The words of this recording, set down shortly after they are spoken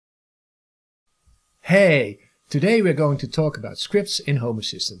Hey! Today we're going to talk about scripts in Home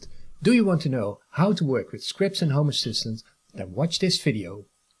Assistant. Do you want to know how to work with scripts in Home Assistant? Then watch this video.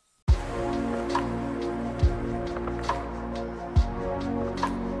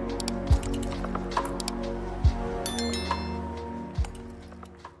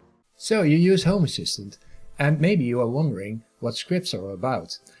 So you use Home Assistant and maybe you are wondering what scripts are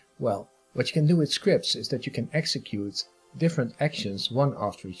about. Well, what you can do with scripts is that you can execute different actions one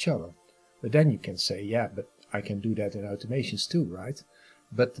after each other. But then you can say, yeah, but I can do that in automations too, right?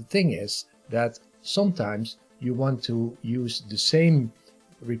 But the thing is that sometimes you want to use the same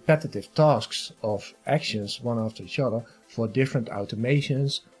repetitive tasks of actions one after each other for different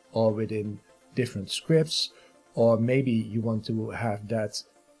automations or within different scripts, or maybe you want to have that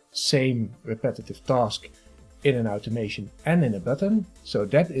same repetitive task in an automation and in a button. So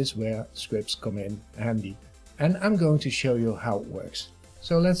that is where scripts come in handy. And I'm going to show you how it works.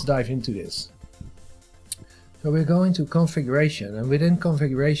 So let's dive into this. So we're going to configuration, and within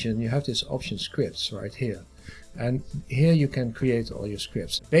configuration you have this option scripts right here. And here you can create all your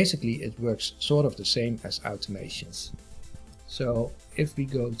scripts. Basically it works sort of the same as automations. So if we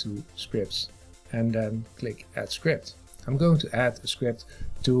go to scripts and then click add script, I'm going to add a script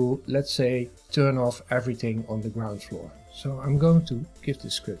to, let's say, turn off everything on the ground floor. So I'm going to give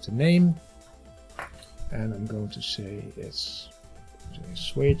this script a name, and I'm going to say it's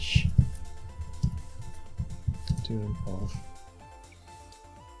switch turn off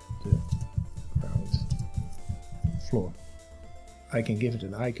the ground floor. I can give it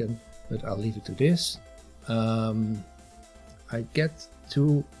an icon, but I'll leave it to this. I get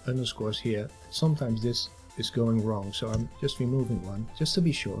 2 underscores here. Sometimes this is going wrong, so I'm just removing one just to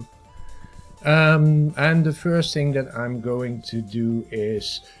be sure. And the first thing that I'm going to do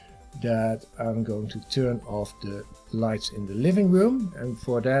is that I'm going to turn off the lights in the living room, and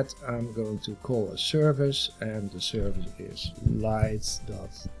for that I'm going to call a service, and the service is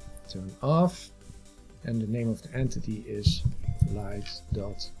lights.turnoff, and the name of the entity is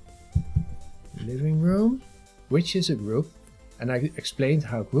lights.living-room, which is a group, and I explained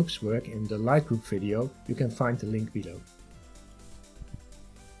how groups work in the light group video. You can find the link below.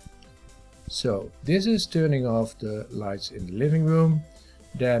 So this is turning off the lights in the living room.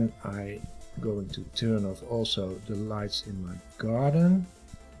 Then I'm going to turn off also the lights in my garden.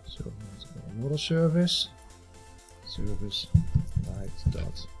 So that's another service. Service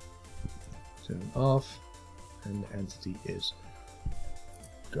light.turn off, and the entity is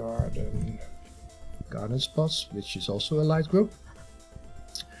garden spots, which is also a light group.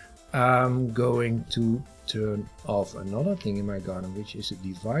 I'm going to turn off another thing in my garden, which is a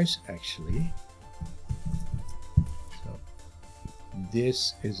device actually.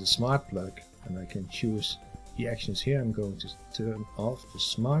 This is a smart plug, and I can choose the actions here. I'm going to turn off the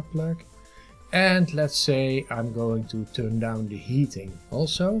smart plug, and let's say I'm going to turn down the heating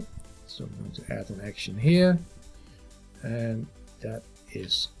also. So I'm going to add an action here, and that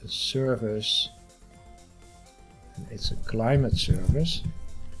is a service, and it's a climate service.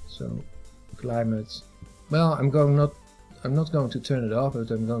 So climate, well, I'm not going to turn it off,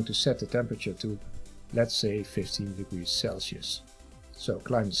 but I'm going to set the temperature to, let's say, 15 degrees Celsius. So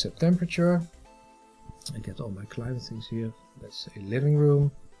climate set temperature, I get all my climate things here. Let's say living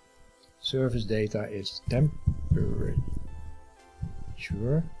room, service data is temperature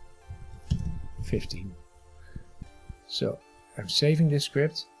 15. So I'm saving this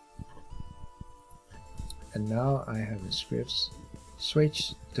script, and now I have a script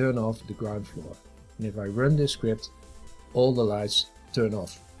switch turn off the ground floor. And if I run this script, all the lights turn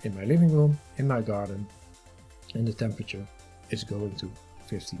off in my living room, in my garden, and the temperature is going to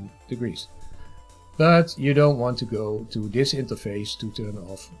 15 degrees. But you don't want to go to this interface to turn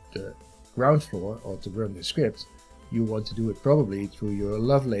off the ground floor or to run the script. You want to do it probably through your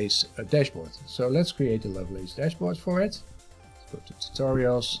Lovelace dashboard. So let's create a Lovelace dashboard for it. Let's go to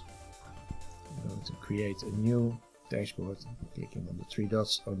tutorials. I'm going to create a new dashboard, clicking on the 3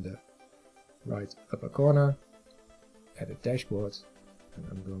 dots on the right upper corner, edit dashboard, and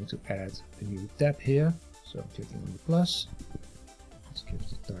I'm going to add a new tab here. So I'm clicking on the plus. Let's give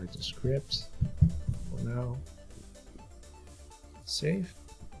the title script for now. Save.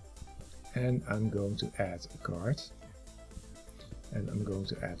 And I'm going to add a card. And I'm going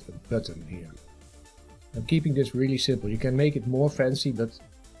to add a button here. I'm keeping this really simple. You can make it more fancy, but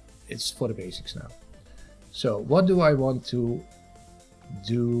it's for the basics now. So what do I want to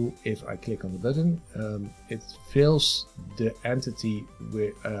do if I click on the button? It fills the entity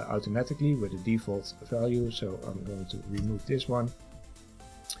with, automatically with the default value, so I'm going to remove this one,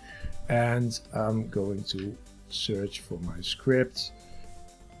 and I'm going to search for my script,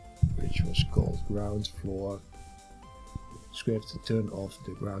 which is called ground floor script to turn off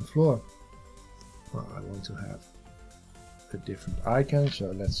the ground floor. Well, I want to have a different icon,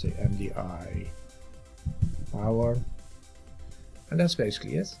 so let's say MDI power, and that's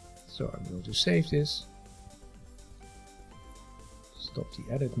basically it. So I'm going to save this, stop the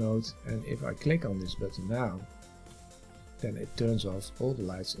edit mode, and if I click on this button now, then it turns off all the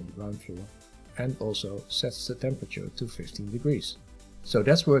lights in the ground floor and also sets the temperature to 15 degrees. So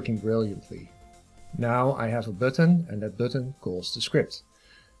that's working brilliantly. Now I have a button, and that button calls the script.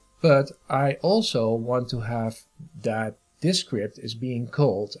 But I also want to have that this script is being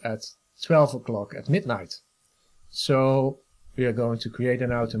called at 12 o'clock at midnight. So we are going to create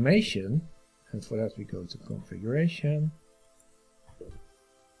an automation, and for that we go to configuration,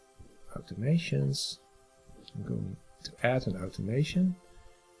 automations. I'm going to add an automation.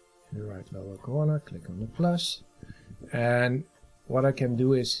 In the right lower corner, click on the plus, and what I can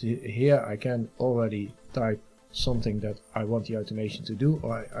do is here I can already type something that I want the automation to do,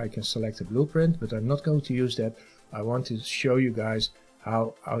 or I can select a blueprint, but I'm not going to use that. I want to show you guys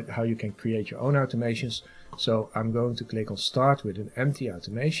how you can create your own automations. So I'm going to click on start with an empty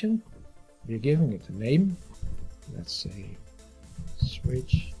automation. We're giving it a name. Let's say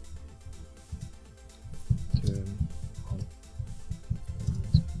switch turn on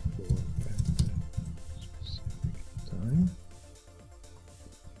for a specific time.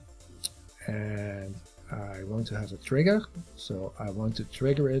 And I want to have a trigger, so I want to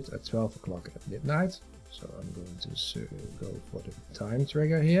trigger it at 12 o'clock at midnight. So I'm going to go for the time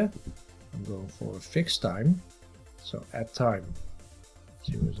trigger here. I'm going for a fixed time, so at time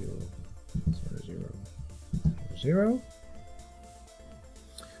 00:00:00.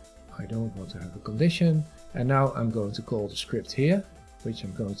 I don't want to have a condition, and now I'm going to call the script here, which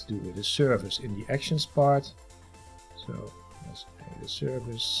I'm going to do with a service in the actions part. So let's say the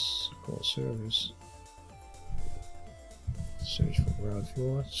service, call service, search for ground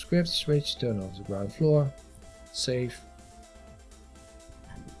floor, script switch, turn off the ground floor, save.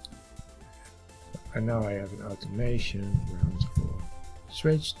 And now I have an automation, ground floor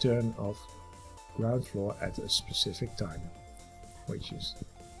switch, turn off ground floor at a specific time, which is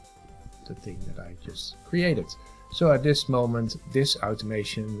the thing that I just created. So at this moment, this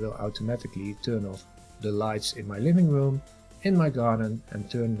automation will automatically turn off the lights in my living room, in my garden, and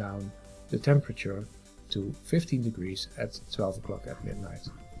turn down the temperature to 15 degrees at 12 o'clock at midnight.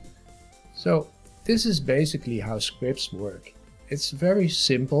 So this is basically how scripts work. It's very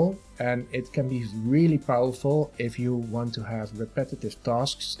simple, and it can be really powerful if you want to have repetitive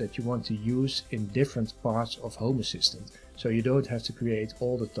tasks that you want to use in different parts of Home Assistant. So you don't have to create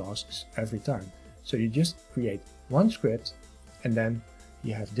all the tasks every time. So you just create one script, and then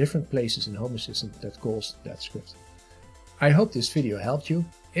you have different places in Home Assistant that calls that script. I hope this video helped you.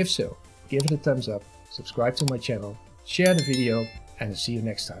 If so, give it a thumbs up, subscribe to my channel, share the video, and I'll see you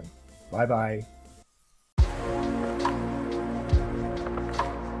next time. Bye bye.